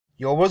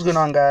Yo, what's going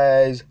on,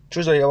 guys?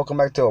 Truzo here. Welcome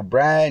back to a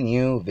brand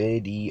new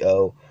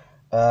video.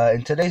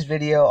 In today's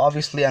video,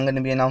 obviously, I'm going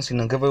to be announcing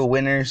the giveaway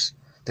winners.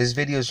 This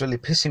video is really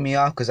pissing me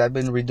off because I've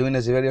been redoing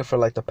this video for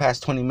like the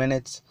past 20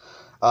 minutes.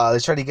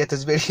 Let's try to get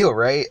this video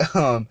right.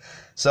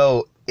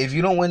 So if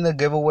you don't win the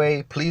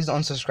giveaway, please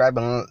don't unsubscribe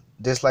and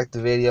dislike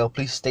the video.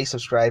 Please stay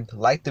subscribed,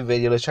 like the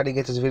video. Let's try to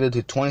get this video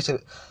to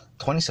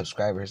 20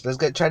 subscribers.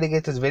 Try to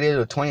get this video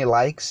to 20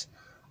 likes.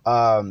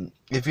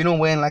 If you don't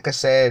win, like I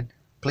said,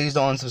 please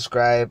don't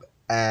unsubscribe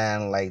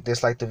and like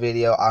dislike the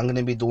video. I'm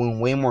gonna be doing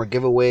way more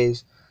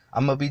giveaways.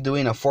 I'm gonna be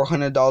doing a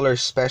 $400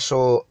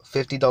 special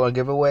 $50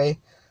 giveaway.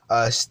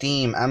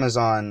 Steam,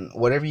 Amazon,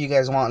 whatever you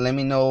guys want. Let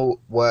me know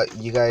what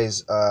you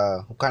guys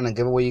what kind of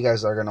giveaway you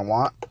guys are gonna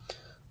want.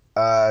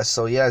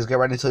 So yeah, let's get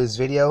right into this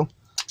video.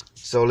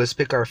 So let's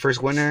pick our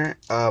first winner.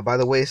 By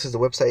the way, this is the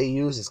website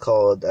you use. It's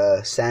called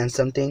Sand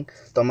Something.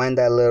 Don't mind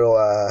that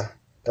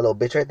little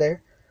bitch right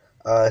there.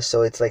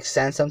 So it's like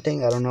Sand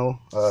Something. I don't know.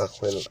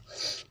 Wait,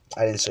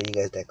 I didn't show you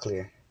guys that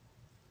clear.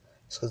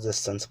 It's because the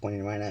sun's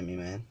pointing right at me,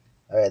 man.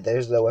 Alright,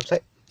 there's the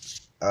website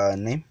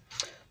name.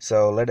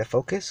 So let it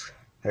focus.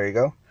 There you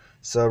go.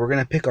 So we're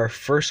gonna pick our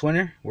first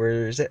winner.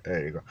 Where is it?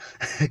 There you go.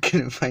 I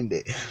couldn't find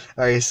it.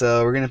 Alright,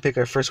 so we're gonna pick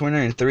our first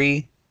winner in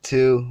 3,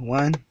 2,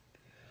 1.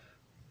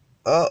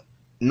 Oh,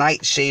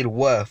 Nightshade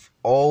worlf.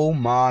 Oh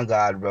my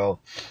god, bro.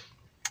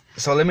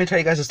 So let me tell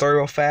you guys a story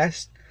real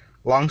fast.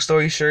 Long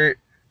story short.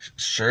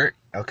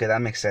 Okay,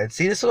 that makes sense.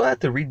 See, this will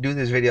have to redo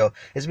this video.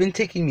 It's been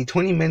taking me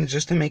 20 minutes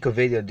just to make a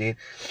video, dude.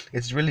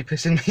 It's really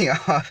pissing me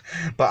off.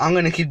 But I'm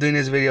gonna keep doing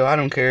this video. I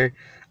don't care.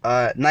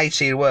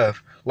 Nightshade worlf.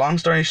 Long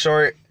story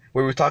short,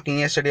 we were talking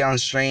yesterday on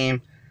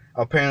stream.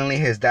 Apparently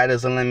his dad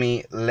doesn't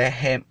let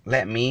him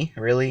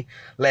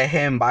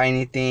buy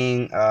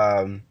anything.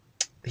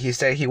 He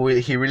said he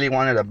really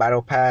wanted a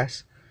battle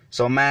pass.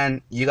 So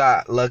man, you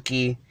got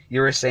lucky. You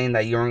were saying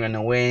that you weren't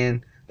gonna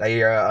win, that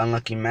you're an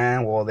unlucky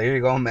man. Well, there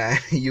you go, man.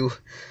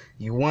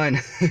 You won.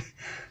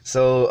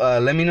 So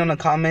let me know in the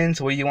comments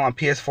what you want.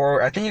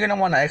 PS4. I think you're gonna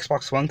want an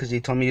Xbox One because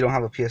you told me you don't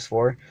have a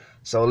PS4.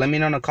 So let me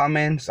know in the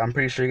comments. I'm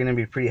pretty sure you're gonna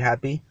be pretty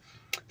happy.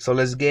 So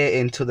let's get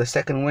into the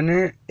second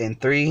winner in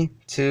 3,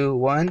 2,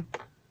 1.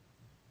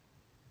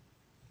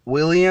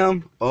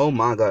 Willeam. Oh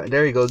my god.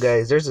 There you go,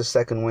 guys. There's the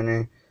second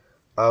winner.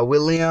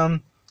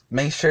 Willeam.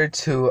 Make sure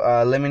to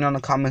let me know in the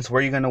comments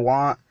where you're gonna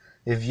want.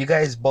 If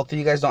both of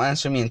you guys don't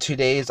answer me in 2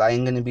 days, I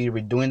am gonna be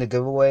redoing the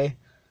giveaway.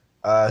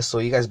 So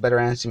you guys better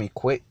answer me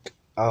quick.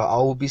 I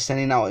will be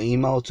sending out an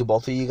email to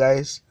both of you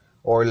guys,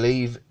 or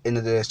leave in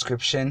the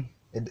description.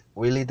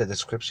 Really, the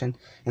description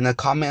in the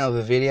comment of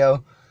the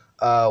video.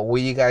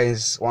 What you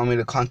guys want me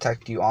to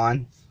contact you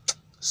on.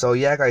 So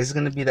yeah, guys, this is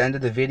gonna be the end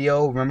of the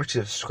video. Remember to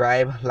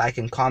subscribe, like,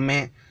 and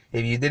comment.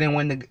 If you didn't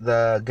win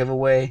the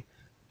giveaway,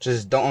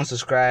 just don't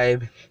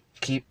unsubscribe.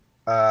 Keep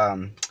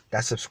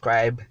that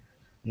subscribe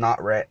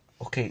not red.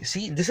 Okay,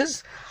 see, this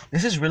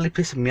is really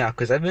pissing me off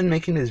because I've been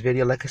making this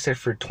video, like I said,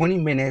 for 20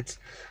 minutes.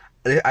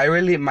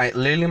 Literally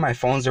my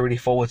phone's already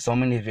full with so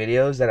many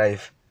videos that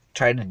I've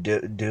tried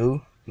to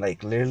do,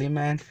 like literally,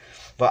 man.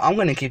 But I'm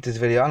gonna keep this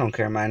video. I don't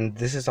care, man.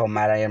 This is how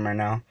mad I am right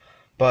now.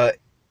 But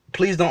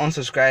please don't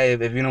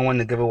unsubscribe if you don't win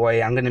the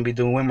giveaway. I'm gonna be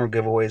doing way more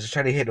giveaways.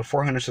 Try to hit the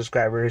 400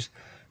 subscribers,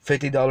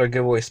 $50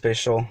 giveaway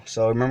special.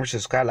 So remember to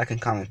subscribe, like, and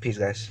comment. Peace,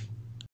 guys.